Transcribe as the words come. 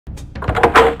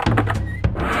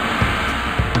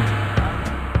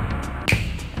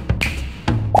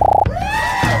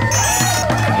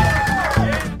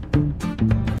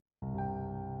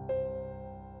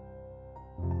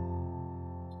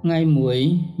ngày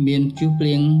muối miền chú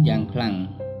plieng dạng khẳng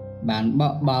bàn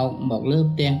bọ bọc một lớp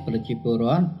te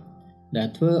Prachipurat đã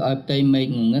thưa ở tây mây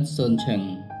ngất sơn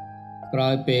chừng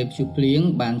rồi về chú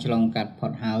plieng bàn chlòng cắt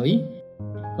phật hỏi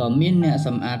có miền nè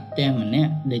sầm ạt te mà nè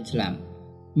để làm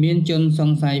miền chân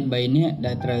song say bay nè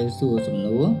đã trời xua sầm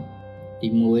núa thì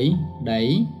muối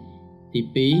đấy thì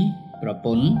pí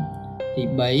propon thì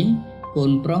bấy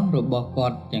côn pro rồi bọ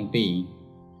cọt chẳng pì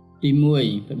thì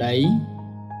muối đấy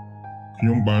ខ្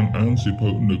ញុំបានអានសិភៅ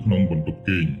នៅក្នុងបន្ទប់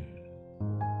គេង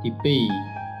ទី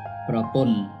2ប្រព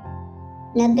ន្ធ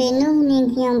នៅពេលនោះនាង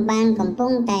ខ្ញុំបានកំពុ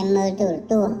ងតែមើលទូរ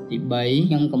ទស្សន៍ទី3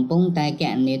ខ្ញុំកំពុងតែក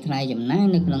ណនីថ្លៃចំណាយ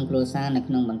នៅក្នុងគ្រួសារនៅ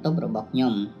ក្នុងបន្ទប់របស់ខ្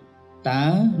ញុំតើ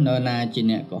នរណាជា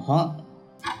អ្នកកុហក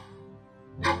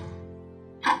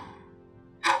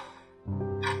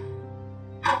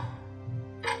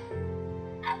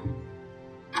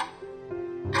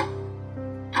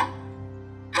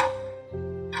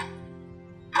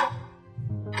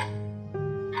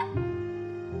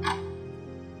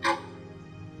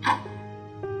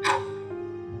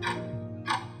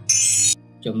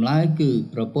ចម្លើយគឺ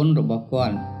ប្រពន្ធរបស់គា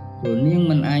ត់ព្រោះនាង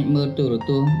មិនអាចមើលទូរ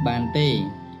ទស្សន៍បានទេ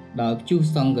ដោយព្យុះ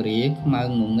សង្គ្រាខ្មៅ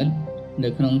ងងឹតនៅ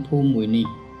ក្នុងភូមិមួយនេះ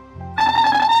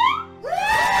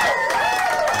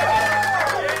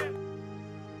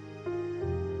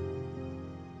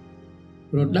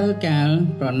រដូវកាល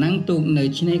ប្រណាំងទូកនៅ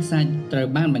ឆ្នេរខ្សាច់ត្រូវ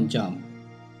បានបញ្ចប់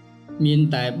មាន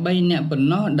តែ3នាក់ប៉ុណ្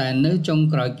ណោះដែលនៅចុង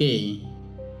ក្រោយគេ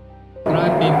ក្រោយ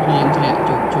ពេលភ្លៀងធ្លាក់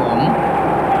ជោគជាំ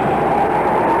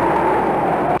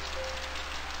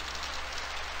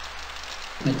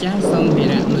ម្ចាស់សម្ភា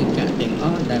រៈលុយកាក់ទាំងអ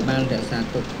ស់ដែលបានរក្សា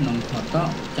ទុកក្នុងថត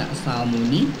ចាក់សោមួយ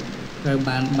នេះត្រូវ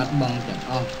បានបាត់បង់ទាំង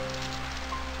អស់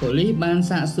ប៉ូលីសបាន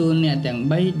សាកសួរអ្នកទាំង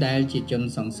3ដែលជាជន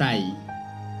សង្ស័យ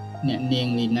អ្នកនាង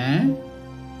លីណា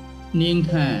នាង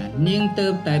ថានាងទៅ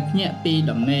តែភ្ញាក់ពី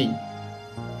ដំណេក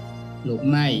លោក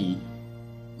ម៉ៃ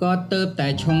ក៏ទៅតែ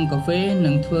ឆុងកាហ្វេ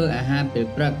និងធ្វើអាហារពេល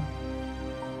ព្រឹក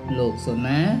លោកសូ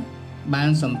ណាបាន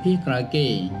សម្ភាសក្រោយគេ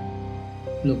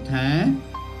លោកថា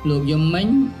លោកយំមិញ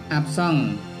អាប់សង់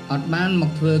អត់បានម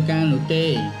កធ្វើការនោះទេ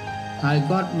ហើយ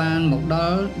គាត់បានមកដ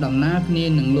ល់ដំណើរគ្នា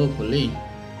នឹងលោកប៉ូលីស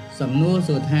សំណួរ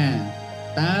សួរថា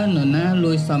តើនរណា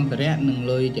លួចសម្ភារៈនិង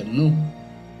លុយទាំងនោះ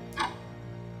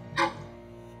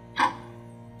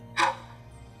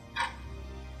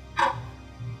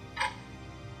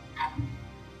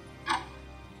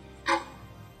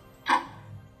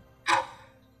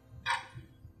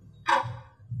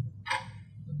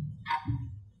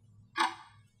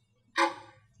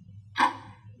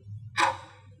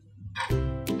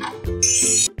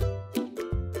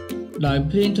ដោយ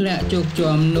ភ្លៀងធ្លាក់ជោគ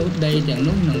ជាំនោះដីទាំង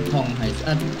នោះនឹងផុងហើយស្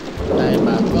អិតតែ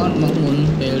បើគាត់មកមុន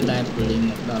ពេលដែលប៉ូលីស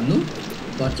មកដល់នោះ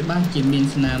គាត់ច្បាស់ជាមាន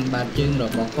ស្នាមបាតជើងរ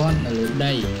បស់គាត់នៅលើ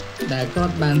ដីដែលគា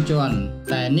ត់បានជន់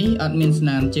តែនេះអត់មានស្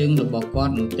នាមជើងរបស់គា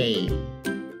ត់នោះទេ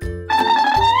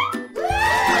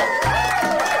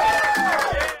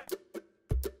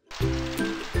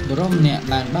បរិមម្នាក់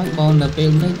បានបើកបរនៅពេល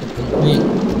នៅកំពង់ភ្លៀង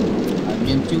ហើយ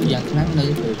មានព្យុះយ៉ាងខ្លាំងនៅ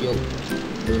ពេលយប់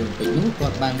ពេលនោះគា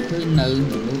ត់បានឃើញនៅ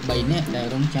មនុស្ស3នាក់ដែល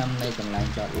រងចាំនៅកន្លែង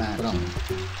ចតឡានក្រុង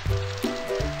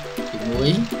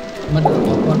ទី1មិត្តរប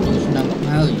ស់គាត់ចូលឆ្នាំមក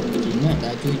ហើយជាអ្នក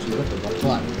ដែលជួយជីវិតរបស់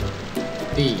គាត់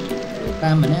ទី2លោក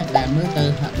តាម្នាក់ដែលមើលទៅ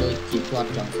ហាក់ដូចជាគាត់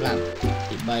ចង់ស្លាប់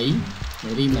ទី3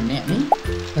នារីម្នាក់នេះ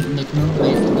ស្ថិតនៅក្នុងក្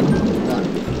តីសុបិនរបស់គា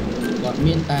ត់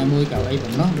មានតែមួយកៅអីប៉ុ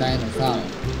ណ្ណោះដែលនៅសល់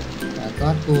តែគា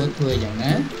ត់គួរធ្វើយ៉ាង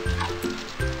ណា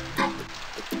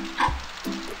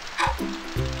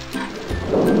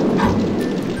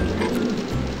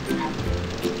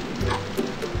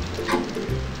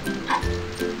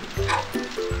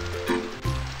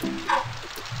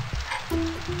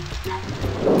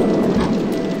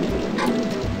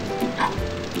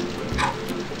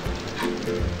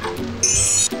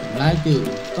ហើយគឺ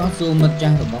ក៏សួរមិត្តចា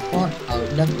ស់របស់គាត់ឲ្យ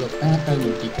ដឹកលោកតាទៅម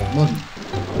ន្ទីរពេទ្យមុន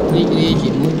រីករាយជា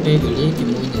មួយពេលវេលាជា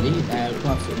មួយនារីដែល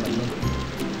គាត់សួរមិត្តនោះ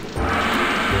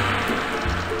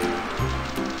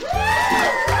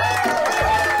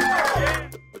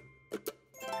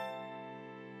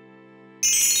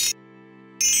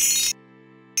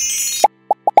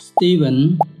ស្ទីវិន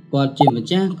គាត់ជាម្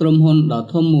ចាស់ក្រុមហ៊ុនដ៏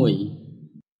ធំមួយ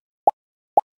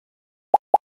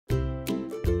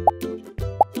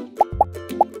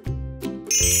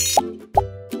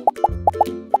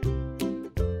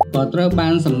គាត់ត្រូវបា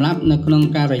នសម្លាប់នៅក្នុង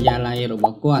ការិយាល័យរប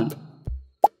ស់គាត់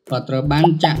គាត់ត្រូវបាន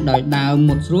ចាក់ដោយដាវ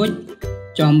មុតស្រួច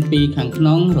ចំពីខាងក្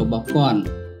នុងរបស់គាត់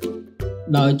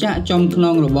ដោយចាក់ចំខ្ន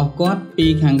ងរបស់គាត់ពី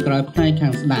ខាងក្រោយផ្នែកខា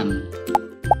ងស្ដាំ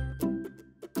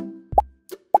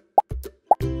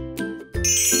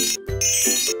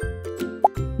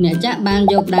អ្នកចាក់បាន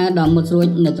យកដាវដ៏មុតស្រួច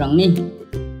នៅត្រង់នេះ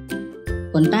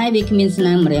ប៉ុន្តែវាគ្មានស្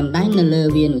នាមម្រាមដៃនៅលើ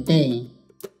វានោះទេ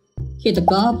ឃាត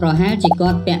ករប្រហែលជាគា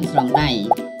ត់ពាក់ស្រោមដៃ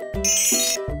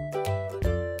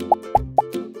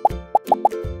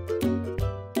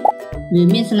វា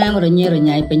មានស្នាមរញ៉េរ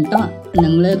ញ៉ៃពេញតក់និ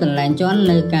ងលើកន្លែងជន់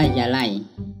នៅការិយាល័យ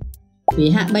វា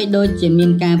ហាក់បីដូចជាមា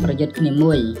នការប្រយុទ្ធគ្នា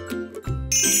មួយ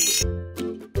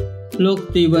លោក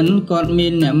Steven គាត់មា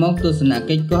នអ្នកមកទស្សន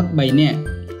កិច្ចគាត់3នាក់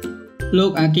លោ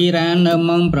កអាគីរ៉ានៅ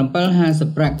ម៉ោង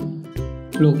 7:50 ព្រឹក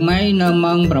លោកម៉ៃនៅ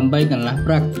ម៉ោង 8 កន្លះ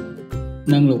ព្រឹក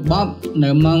និងលោកបបនៅ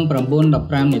ម៉ោង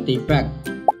 9:15 នាទីព្រឹក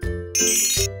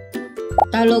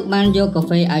តើលោកបានយកកា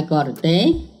ហ្វេឲ្យគាត់ឬទេ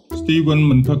Steven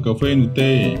មិនផឹកកាហ្វេនោះ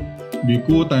ទេវា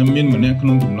គួរតែមានម្នាក់ក្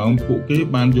នុងចំណោមពួកគេ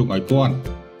បានយកឲ្យគាត់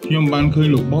ខ្ញុំបានឃើញ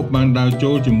លោកបបបានដើរ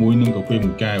ចូលជាមួយនឹងកាហ្វេ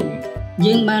មួយកែវ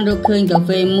យើងបានរកឃើញកាហ្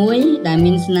វេមួយដែល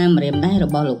មានស្នាមម្រាមដៃរ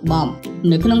បស់លោកបប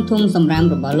នៅក្នុងធុងសម្រាម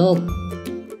របស់លោក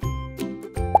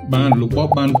បានលោកបប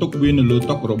បានទុកវានៅលើ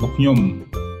តុរបស់ខ្ញុំ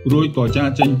រួចក៏ចាក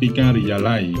ចេញពីការិយា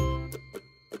ល័យ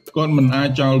គាត់មិនអាច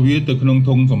ចោលវាទៅក្នុង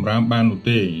ធុងសម្រាមបាននោះ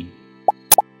ទេ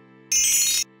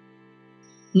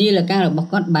នាឡិការបស់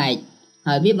គាត់បែក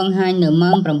ហើយវាបង្ហាញនៅ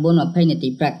ម៉ោង 9:20 នាទី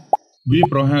ព្រឹកវា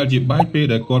ប្រហែលជាបែកពេល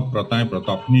ដែលគាត់ប្រតែប្រ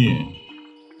តប់គ្នា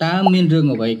តើមានរឿង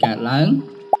អ្វីកើតឡើង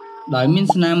ដោយមាន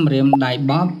ស្នាមម្រាមដៃ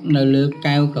បបនៅលើ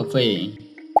កែវកាហ្វេ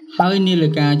ហើយនាឡិ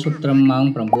កាឈប់ត្រឹមម៉ោង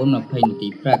 9:20 នាទី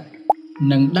ព្រឹក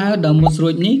និងដើរដ៏មុតស្រួ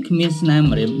ចនេះគ្មានស្នាម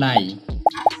ម្រាមដៃ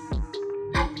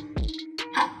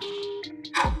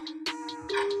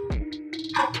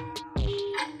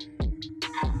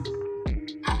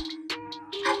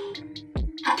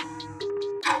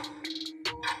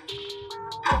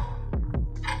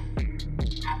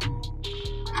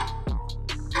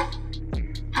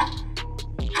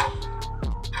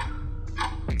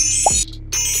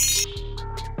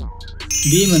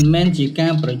វាមិនមែនជាកា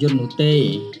រប្រយុទ្ធនោះទេ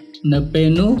នៅពេល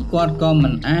នោះគាត់ក៏មិ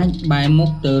នអាចបែរមុខ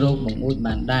ទៅរកបង្អួច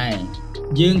បានដែរ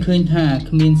យើងឃើញថា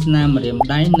គ្មានស្នាមម្រាម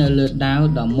ដៃនៅលើដាវ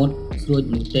ដ៏មុតស្រួច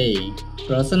នោះទេ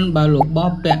ប្រសិនបើលោកប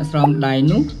បពាក់ស្រោមដៃ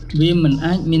នោះវាមិន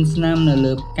អាចមានស្នាមនៅ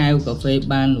លើកែវកាហ្វេ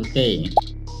បាននោះទេ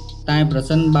តែប្រ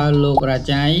សិនបើលោករ៉ា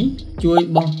ចៃជួយ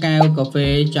បោះកែវកាហ្វេ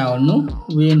ចោលនោះ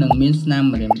វានឹងមានស្នាម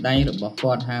ម្រាមដៃរបស់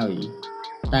គាត់ហើយ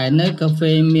តែនៅកាហ្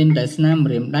វេមានតែស្នាម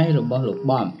ម្រាមដៃរបស់លោក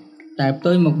បបតែផ្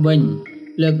ទុយមកវិញ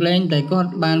លើកលែងតែគា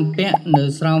ត់បានពាក់នៅ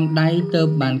ស្រោមដៃទៅ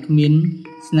បានគ្មាន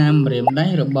ស្នាមម្រាមដៃ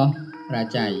របស់រ៉ា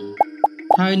ចៃ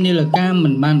ហើយនាឡិកាមិ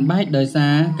នបានបែកដោយសា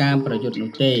រការប្រយុទ្ធ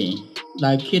នោះទេ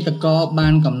ដោយឃាតករបា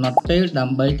នកំណត់ពេលដើ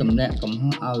ម្បីទម្លាក់កំហុ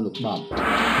សឲ្យលោកបប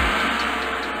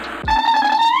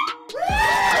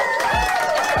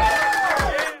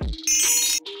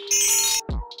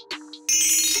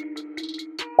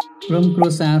ក្រុមគ្រួ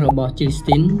សាររបស់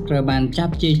Justin ត្រូវបានចា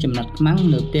ប់ជាចំណាត់ខ្មាំង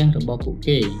នៅផ្ទះរបស់ពួក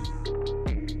គេ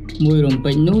មួយរំ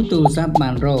ពេចនោះទូរស័ព្ទបា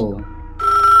នរោ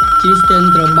Justin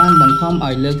ត្រូវបានបង្ខំ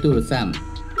ឲ្យលើកទូរស័ព្ទ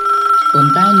ប៉ុ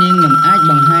ន្តែនាងមិនអាច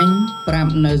បង្ហាញប្រា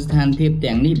ប់នៅស្ថានភាព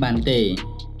ទាំងនេះបានទេ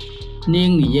នាង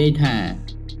និយាយថា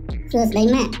សួស្តី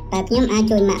ម៉ាក់តើខ្ញុំអាច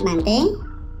ជួយម៉ាក់បានទេ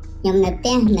ខ្ញុំនៅផ្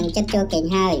ទះនឹងចិត្តចូលគេង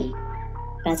ហើយ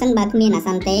ប្រសិនបើគ្មានអាស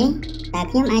ន្នទេតើ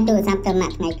ខ្ញុំអាចទូរស័ព្ទទៅម៉ា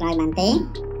ក់ថ្ងៃក្រោយបានទេ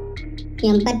ខ្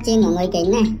ញុំពិតជាងងុយគេង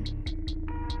ណាស់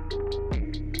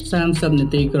30 នា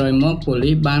ទីក្រោយមកប៉ូ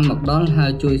លីសបានមកដល់ហើ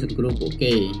យជួយសង្គ្រោះពួក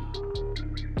គេ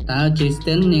តើ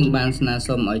Justin នាងបានស្នើ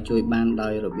សុំឲ្យជួយបានដោ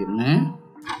យរបៀបណា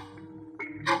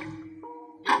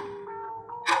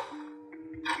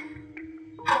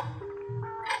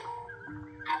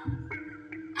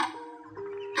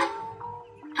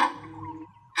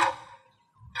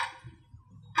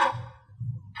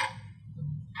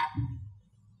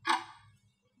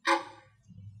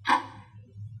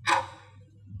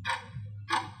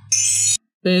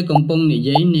ពេលកំពុងនិ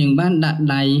យាយនាងបានដាក់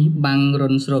ដៃបាំងរុ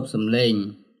នស្រូបសំឡេង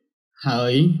ហើ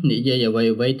យនិយាយអ្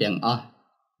វីៗទាំងអស់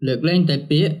លើកលែងតែ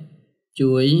ពាក្យ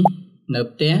ជួយនៅ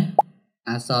ផ្ទះ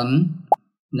អាសន្ន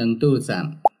និងទូរស័ព្ទ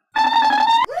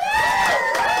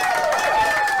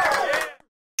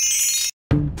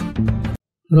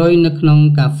រយនៅក្នុង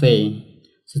កាហ្វេ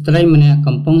ស្ត្រីម្នាក់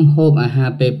កំពុងហូបអាហារ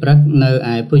ពេលព្រឹកនៅ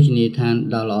ឯភោជនីយដ្ឋាន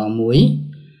ដ៏ល្អមួយ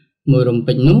រំ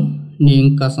ពេចនោះនាង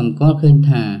ក៏សម្គាល់ឃើញ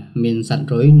ថាមានសត្វ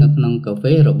រុយនៅក្នុងកាហ្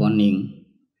វេរបស់នាង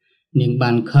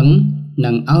បានខឹង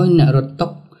និងឲ្យអ្នករត់តុ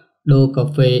ដូរកា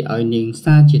ហ្វេឲ្យនាង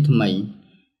សាជាថ្មី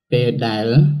ពេលដែល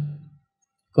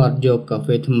គាត់យកកាហ្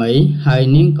វេថ្មីហើយ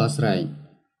នាងក៏ស្រែក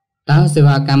តើសេ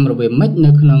វាកម្មរបៀបម៉េច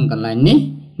នៅក្នុងកន្លែងនេះ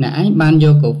អ្នកឯងបានយ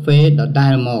កកាហ្វេដដែ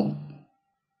លមក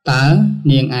តើ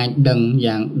នាងអាចដឹង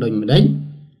យ៉ាងដូចម្ដេច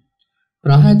ប្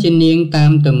រហែលជានាងតា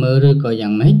មទៅមើលឬក៏យ៉ា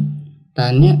ងម៉េចតើ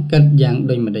អ្នកគិតយ៉ាង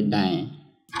ដូចម្ដេចដែរ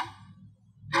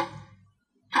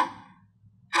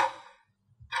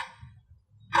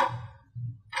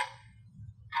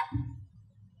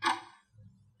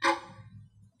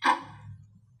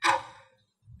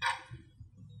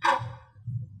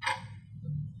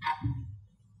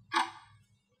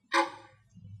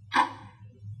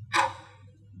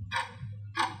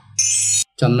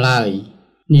ចម្លើយ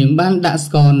នាងបានដាក់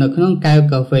ស្ករនៅក្នុងកែវ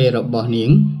កាហ្វេរបស់នាង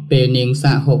ពេលនាង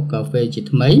សាកហូបកាហ្វេជា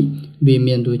ថ្មីវា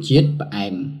មានរសជាតិផ្អែ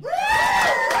ម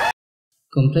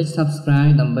កុំភ្លេច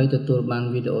Subscribe ដើម្បីទទួលបាន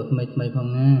វីដេអូថ្មីៗផង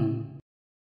ណា